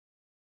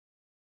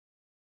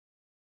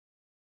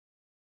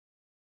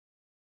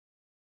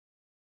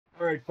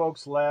All right,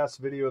 folks, last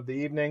video of the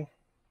evening.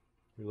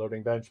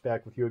 Reloading Bench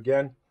back with you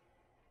again.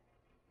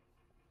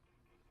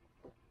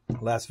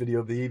 Last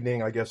video of the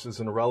evening, I guess, is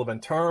an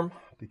irrelevant term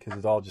because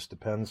it all just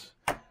depends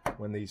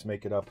when these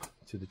make it up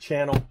to the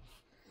channel.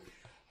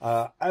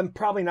 I'm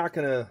probably not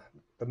going to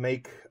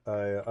make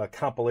a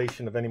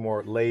compilation of any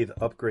more lathe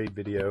upgrade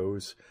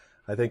videos.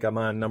 I think I'm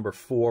on number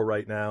 4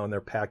 right now, and they're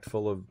packed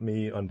full of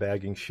me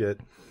unbagging shit.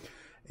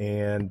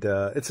 And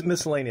it's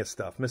miscellaneous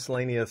stuff,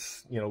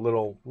 miscellaneous,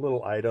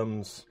 little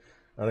items.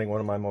 I think one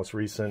of my most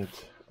recent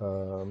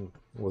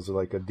was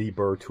like a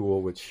deburr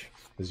tool, which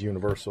is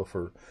universal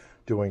for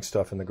doing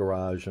stuff in the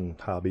garage and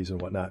hobbies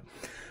and whatnot.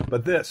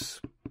 But this,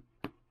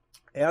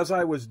 as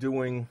I was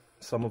doing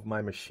some of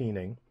my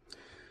machining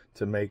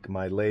to make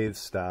my lathe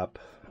stop,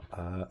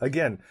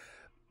 again,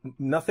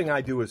 nothing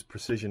I do is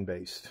precision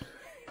based,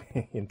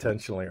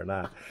 intentionally or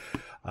not.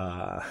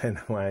 And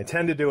when I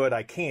intend to do it,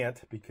 I can't,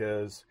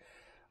 because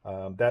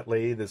that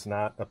lathe is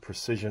not a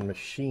precision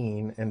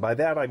machine. And by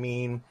that I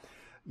mean,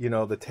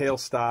 the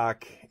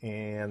tailstock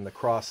and the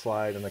cross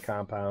slide and the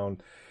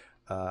compound,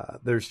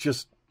 there's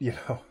just,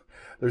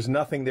 there's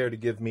nothing there to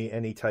give me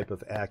any type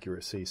of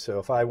accuracy. So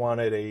if I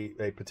wanted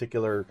a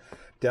particular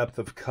depth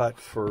of cut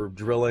for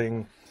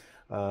drilling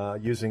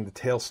using the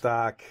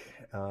tailstock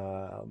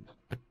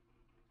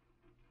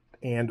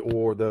and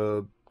or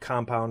the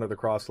compound or the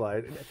cross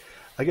slide,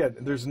 again,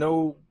 there's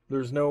no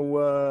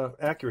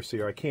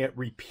accuracy, or I can't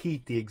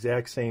repeat the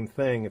exact same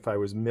thing if I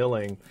was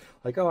milling.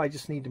 Like, oh, I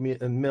just need to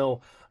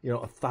mill,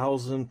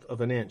 1/1000th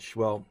of an inch.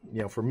 Well,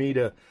 for me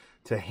to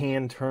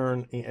hand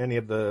turn any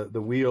of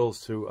the wheels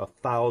to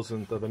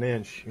 1/1000th of an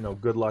inch,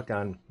 good luck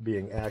on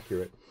being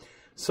accurate.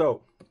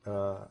 So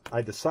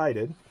I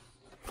decided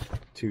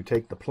to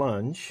take the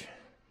plunge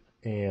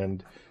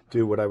and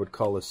do what I would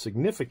call a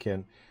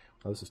significant,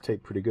 this is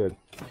taped pretty good,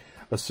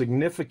 a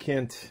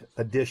significant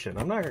addition.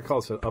 I'm not going to call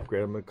this an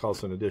upgrade, I'm going to call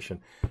this an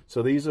addition.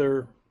 So these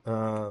are,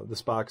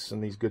 this box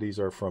and these goodies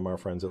are from our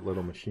friends at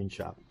Little Machine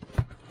Shop.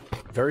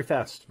 Very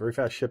fast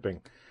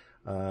shipping.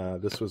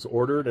 This was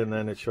ordered and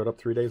then it showed up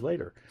 3 days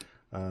later.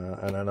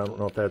 And I don't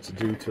know if that's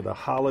due to the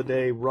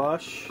holiday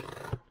rush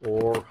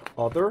or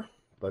other,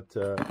 but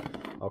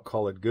I'll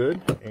call it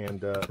good.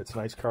 And it's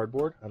nice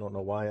cardboard. I don't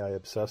know why I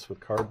obsess with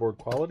cardboard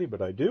quality,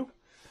 but I do.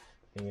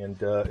 And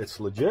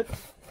it's legit.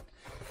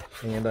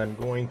 And I'm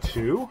going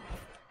to,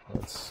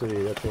 let's see,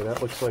 okay,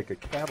 that looks like a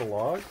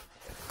catalog.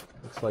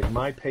 Looks like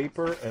my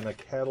paper and a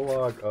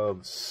catalog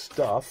of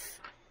stuff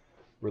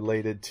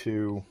related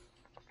to,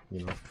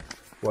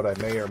 what I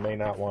may or may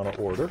not want to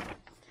order.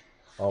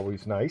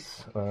 Always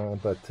nice,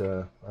 but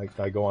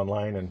I go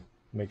online and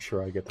make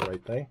sure I get the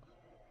right thing.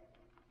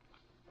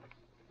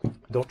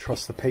 Don't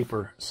trust the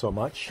paper so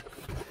much.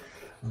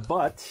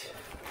 But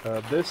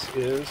this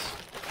is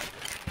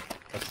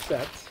a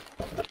set.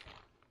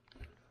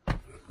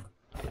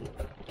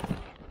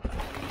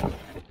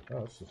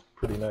 Oh, this is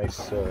pretty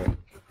nice.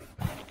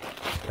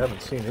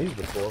 Haven't seen these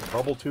before.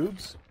 Bubble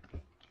tubes.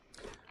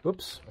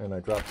 Oops, and I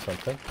dropped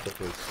something that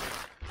was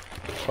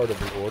part of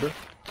the order.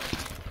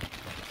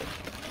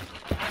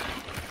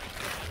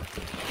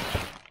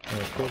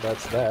 Okay,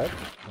 that's that.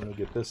 Let me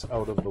get this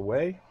out of the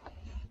way.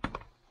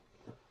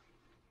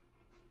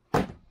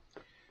 And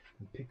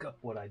pick up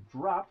what I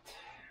dropped.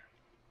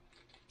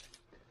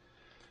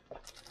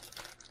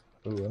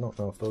 Ooh, I don't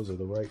know if those are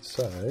the right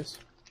size.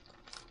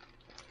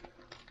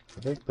 I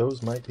think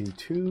those might be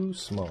too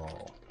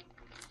small.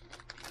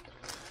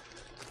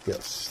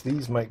 Yes,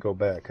 these might go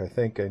back. I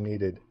think I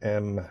needed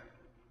M8s,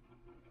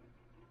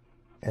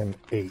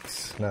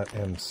 not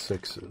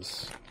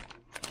M6s.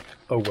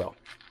 Oh well.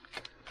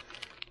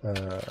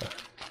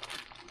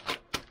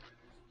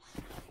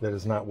 That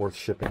is not worth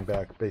shipping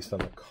back based on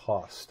the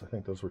cost. I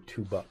think those were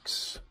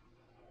 $2.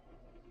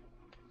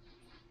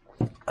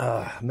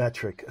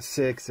 Metric,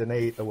 6 and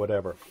 8 or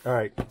whatever. All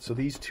right, so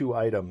these two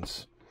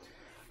items,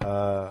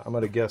 I'm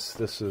going to guess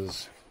this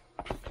is,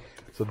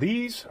 so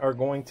these are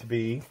going to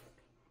be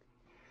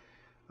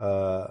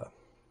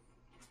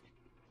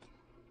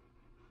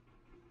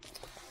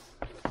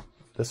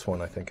this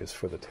one I think is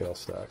for the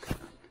tailstock.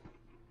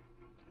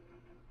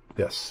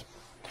 Yes.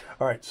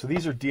 All right, so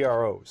these are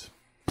DROs,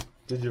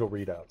 digital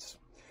readouts.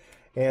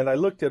 And I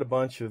looked at a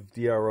bunch of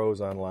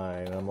DROs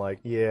online, and I'm like,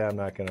 yeah, I'm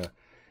not going to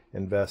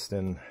invest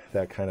in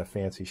that kind of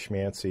fancy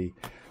schmancy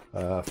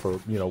for,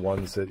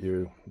 ones that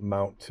you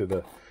mount to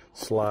the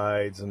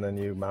slides and then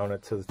you mount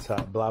it to the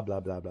top, blah, blah,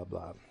 blah, blah,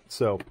 blah.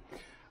 So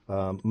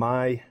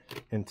my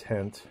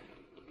intent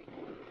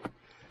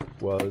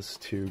was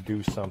to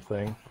do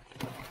something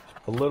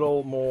a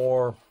little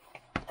more,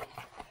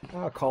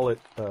 I'll call it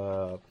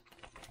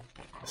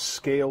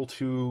scale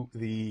to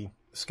the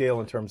scale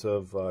in terms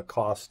of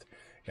cost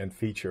and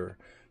feature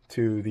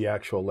to the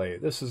actual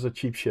lathe. This is a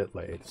cheap shit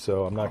lathe,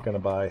 so I'm not going to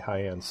buy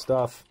high-end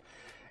stuff,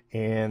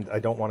 and I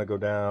don't want to go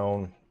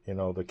down,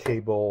 the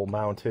cable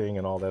mounting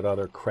and all that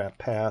other crap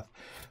path.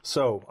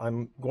 So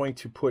I'm going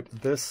to put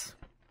this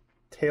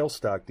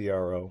tailstock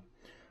DRO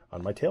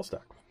on my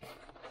tailstock.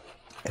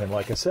 And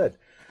like I said,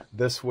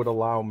 this would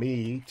allow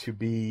me to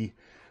be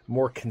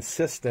more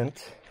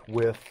consistent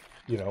with,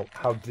 you know,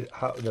 how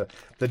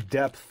the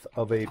depth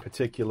of a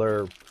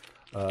particular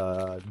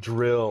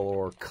drill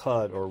or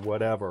cut or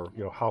whatever,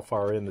 you know, how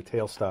far in the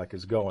tailstock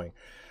is going.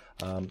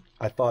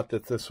 I thought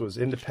that this was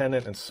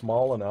independent and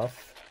small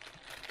enough.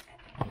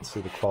 Let's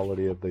see the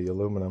quality of the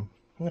aluminum.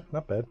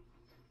 Not bad.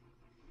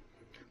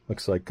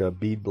 Looks like a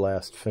bead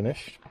blast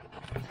finish.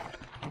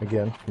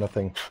 Again,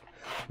 nothing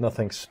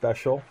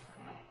special.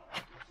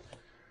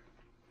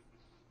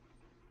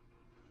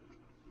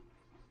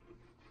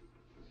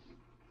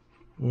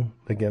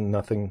 Again,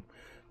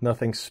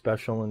 nothing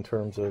special in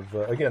terms of.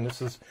 Again,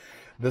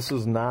 this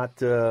is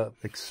not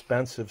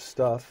expensive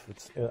stuff.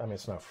 I mean,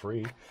 it's not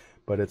free,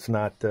 but it's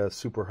not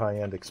super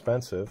high-end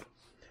expensive.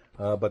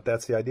 But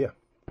that's the idea,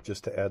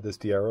 just to add this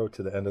DRO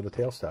to the end of the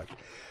tailstock.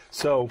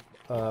 So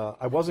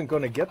I wasn't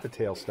going to get the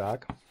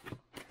tailstock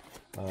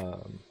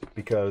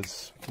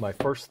because my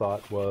first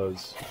thought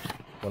was,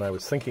 when I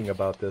was thinking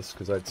about this,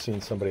 because I'd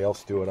seen somebody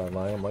else do it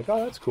online, I'm like,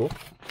 oh, that's cool.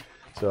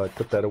 So I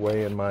put that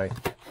away in my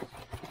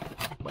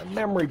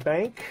memory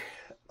bank.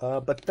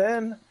 But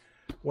then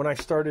when I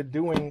started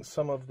doing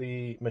some of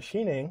the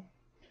machining,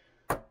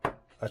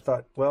 I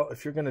thought, well,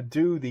 if you're going to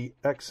do the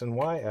X and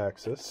Y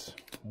axis,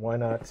 why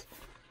not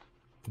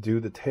do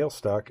the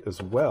tailstock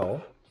as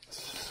well,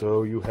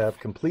 so you have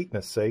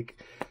completeness sake,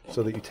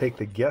 so that you take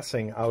the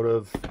guessing out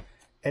of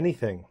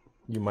anything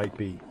you might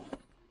be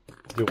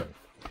doing.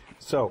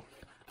 So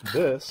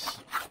this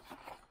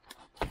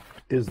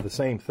is the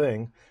same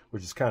thing,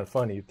 which is kind of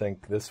funny. You'd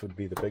think this would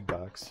be the big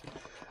box.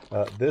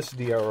 This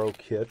DRO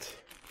kit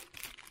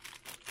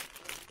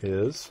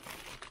is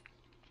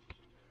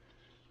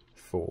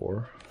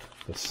for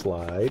the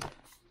slide,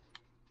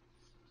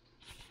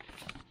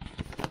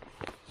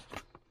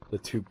 the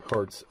two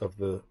parts of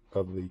the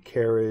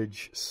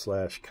carriage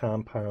 /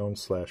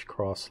 compound /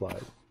 cross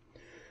slide.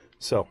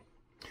 So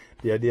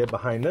the idea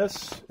behind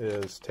this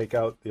is take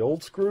out the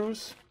old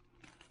screws.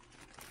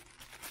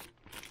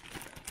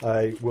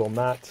 I will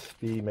not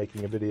be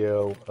making a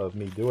video of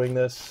me doing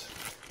this.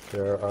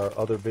 There are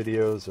other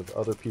videos of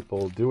other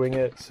people doing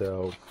it,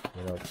 so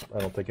you know, I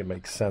don't think it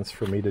makes sense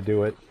for me to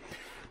do it.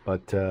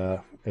 But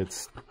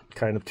it's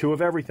kind of two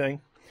of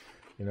everything,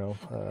 you know,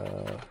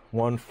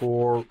 one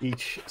for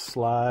each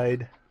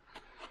slide,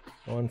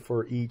 one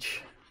for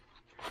each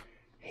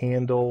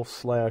handle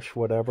 /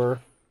 whatever.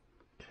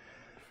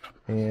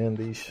 And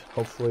these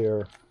hopefully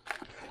are,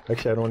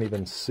 actually I don't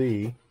even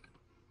see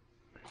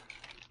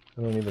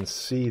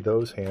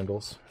those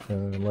handles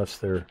unless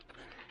they're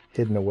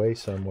hidden away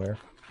somewhere.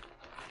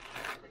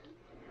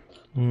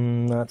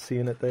 Not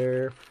seeing it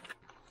there.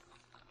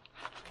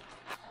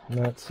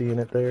 Not seeing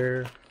it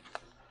there.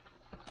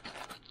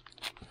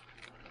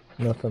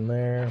 Nothing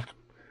there.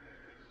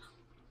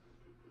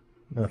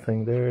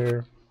 Nothing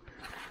there.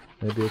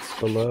 Maybe it's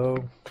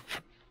below.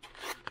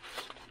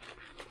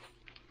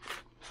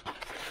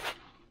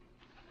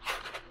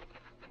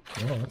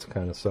 Oh, that's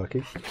kind of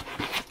sucky.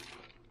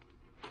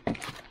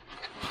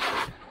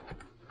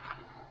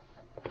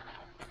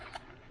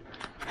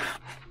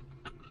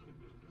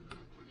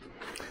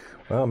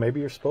 Well, maybe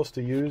you're supposed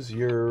to use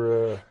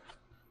your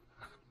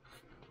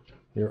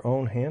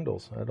own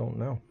handles. I don't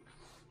know.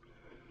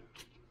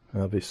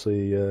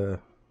 Obviously,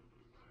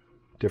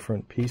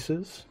 different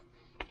pieces.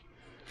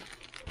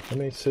 Let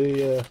me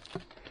see.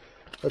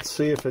 Let's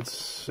see if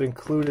it's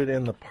included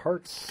in the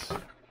parts.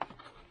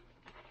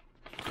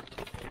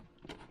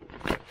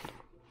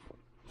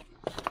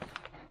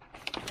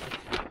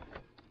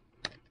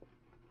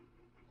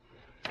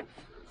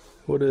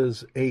 What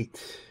is 8?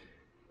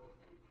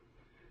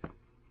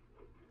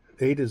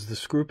 8 is the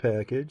screw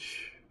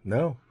package.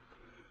 No,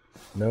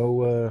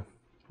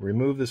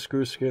 remove the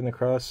screw skin, the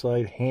cross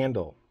slide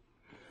handle.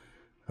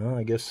 Oh,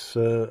 I guess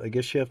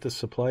you have to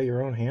supply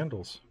your own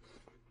handles.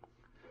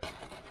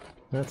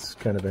 That's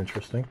kind of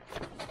interesting.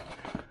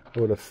 I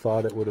would have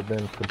thought it would have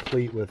been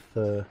complete with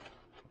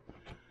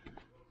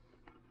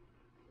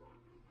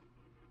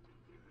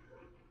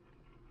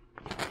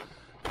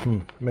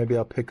maybe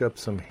I'll pick up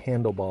some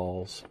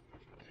handleballs,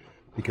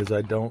 because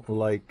I don't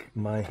like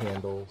my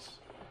handles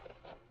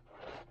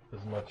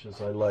as much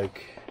as I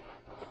like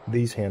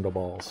these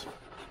handleballs.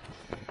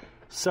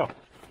 So,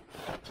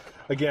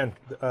 again,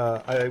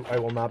 I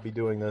will not be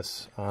doing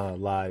this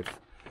live.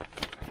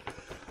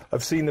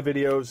 I've seen the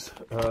videos.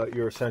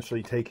 You're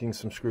essentially taking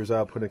some screws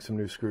out, putting some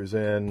new screws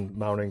in,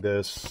 mounting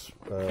this,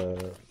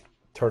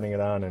 turning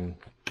it on, and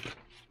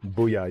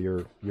booyah,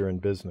 you're in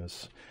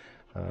business.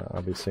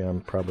 Obviously, I'm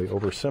probably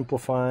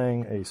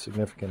oversimplifying a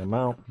significant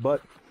amount,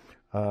 but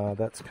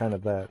that's kind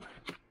of that.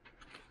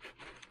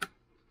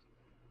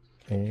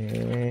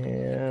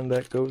 And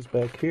that goes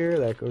back here,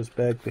 that goes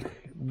back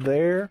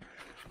there,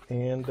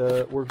 and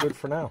we're good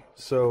for now.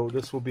 So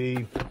this will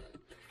be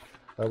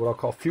what I'll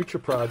call future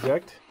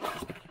project,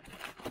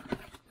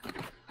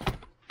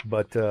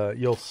 but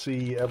you'll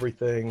see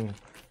everything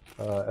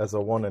as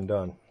a one and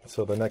done.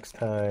 So the next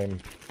time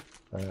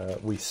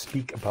we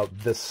speak about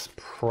this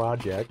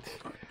project,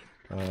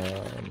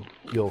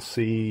 you'll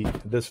see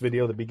this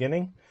video at the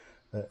beginning,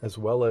 as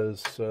well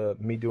as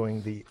me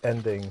doing the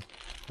ending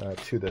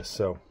to this.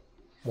 So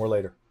more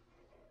later.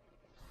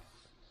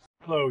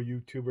 Hello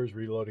YouTubers,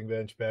 Reloading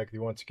Bench back with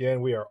you once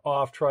again. We are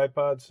off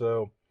tripod,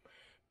 so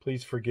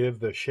please forgive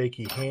the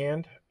shaky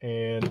hand,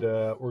 and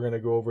we're going to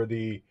go over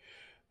the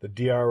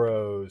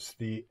DROs,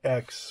 the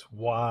X,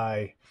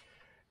 Y,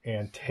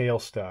 and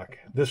tailstock.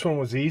 This one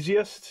was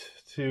easiest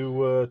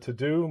to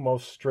do,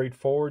 most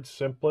straightforward,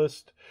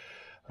 simplest.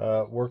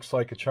 Works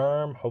like a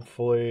charm.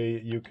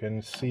 Hopefully you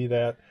can see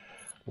that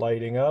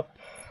lighting up,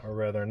 or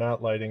rather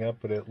not lighting up,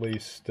 but at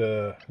least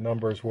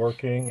numbers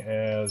working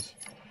as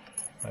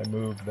I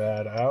move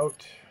that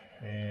out,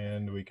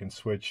 and we can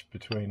switch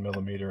between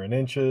millimeter and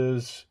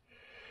inches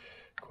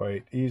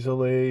quite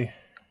easily,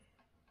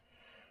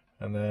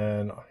 and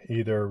then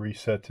either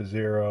reset to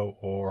 0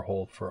 or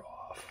hold for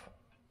off.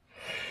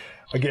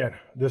 Again,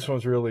 this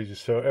one's really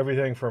just so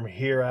everything from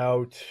here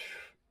out,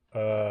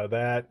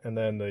 that, and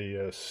then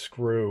the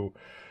screw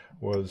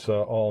was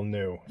all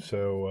new.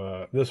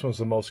 So this one's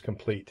the most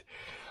complete.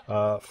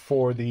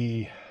 For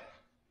the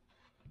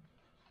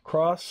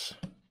cross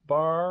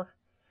bar,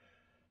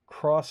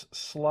 cross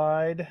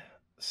slide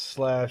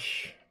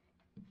slash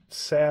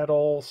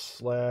saddle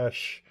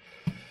slash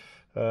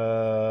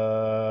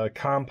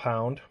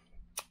compound,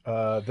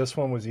 this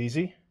one was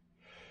easy.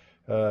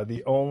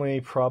 The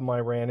only problem I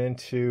ran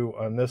into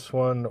on this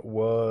one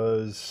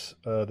was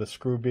the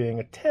screw being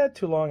a tad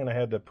too long, and I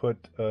had to put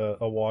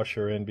a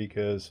washer in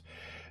because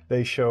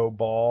they show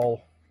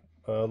ball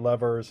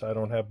levers. I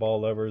don't have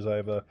ball levers. I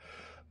have a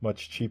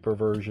much cheaper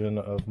version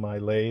of my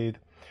lathe.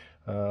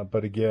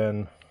 But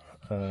again,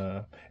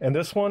 and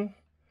this one,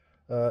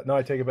 no,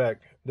 I take it back.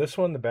 This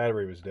one, the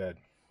battery was dead.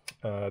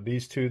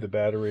 These two, the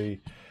batteries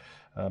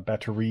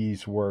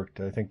worked.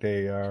 I think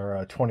they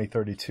are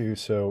 2032,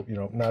 so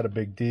not a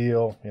big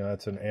deal.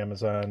 It's an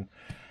Amazon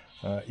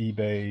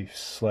eBay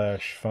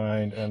 /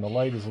 find, and the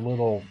light is a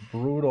little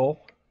brutal,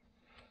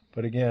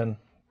 but again,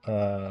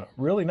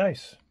 really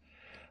nice.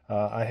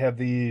 I have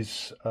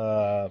these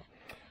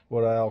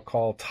what I'll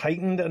call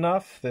tightened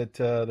enough that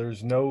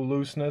there's no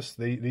looseness.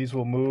 These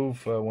will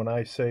move when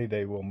I say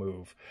they will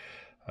move,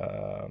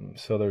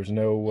 so there's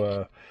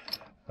no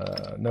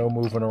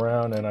moving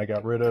around. And I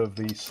got rid of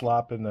the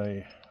slop in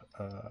the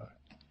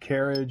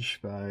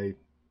carriage by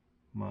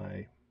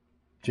my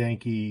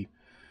janky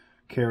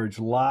carriage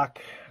lock.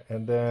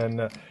 And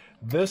then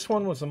this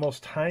one was the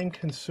most time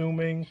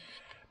consuming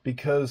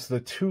because the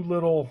two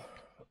little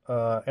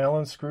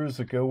Allen screws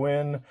that go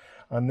in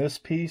on this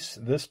piece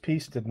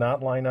did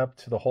not line up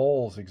to the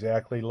holes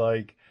exactly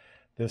like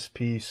this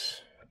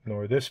piece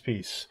nor this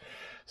piece.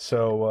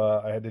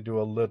 So I had to do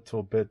a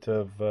little bit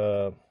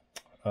of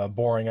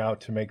boring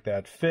out to make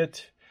that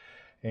fit,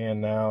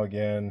 and now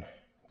again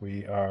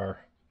we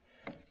are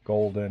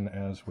golden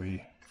as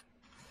we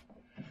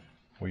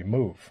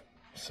move.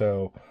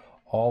 So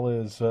all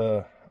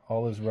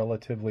is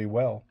relatively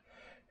well,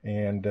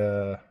 and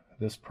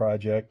this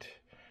project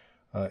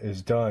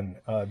is done.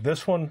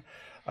 This one,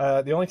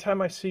 the only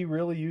time I see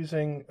really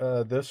using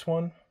this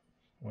one,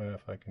 well,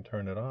 if I can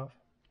turn it off,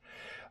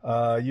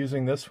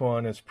 using this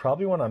one is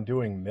probably when I'm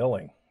doing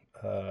milling.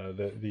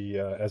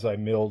 As I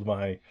milled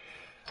my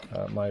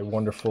my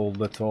wonderful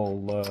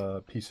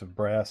little piece of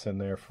brass in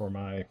there for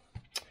my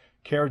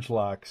carriage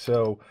lock.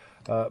 So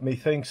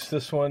methinks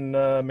this one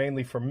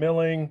mainly for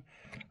milling,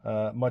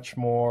 much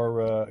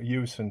more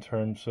use in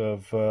terms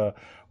of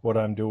what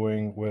I'm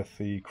doing with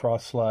the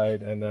cross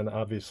slide, and then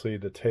obviously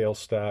the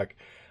tailstock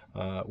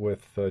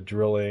with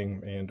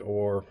drilling and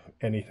or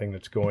anything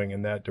that's going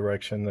in that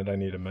direction that I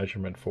need a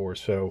measurement for.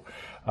 So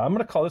I'm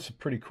going to call this a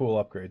pretty cool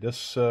upgrade.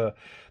 This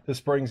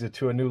brings it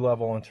to a new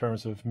level in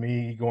terms of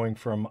me going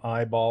from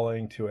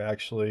eyeballing to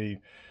actually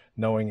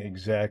knowing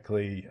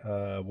exactly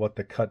what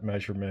the cut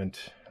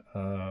measurement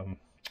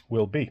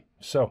will be.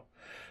 So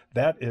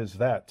that is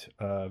that.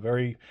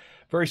 Very,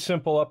 very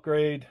simple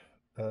upgrade.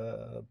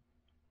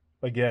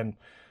 Again,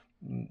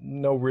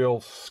 no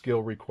real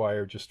skill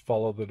required. Just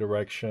follow the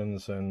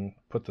directions and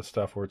put the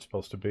stuff where it's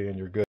supposed to be, and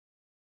you're good.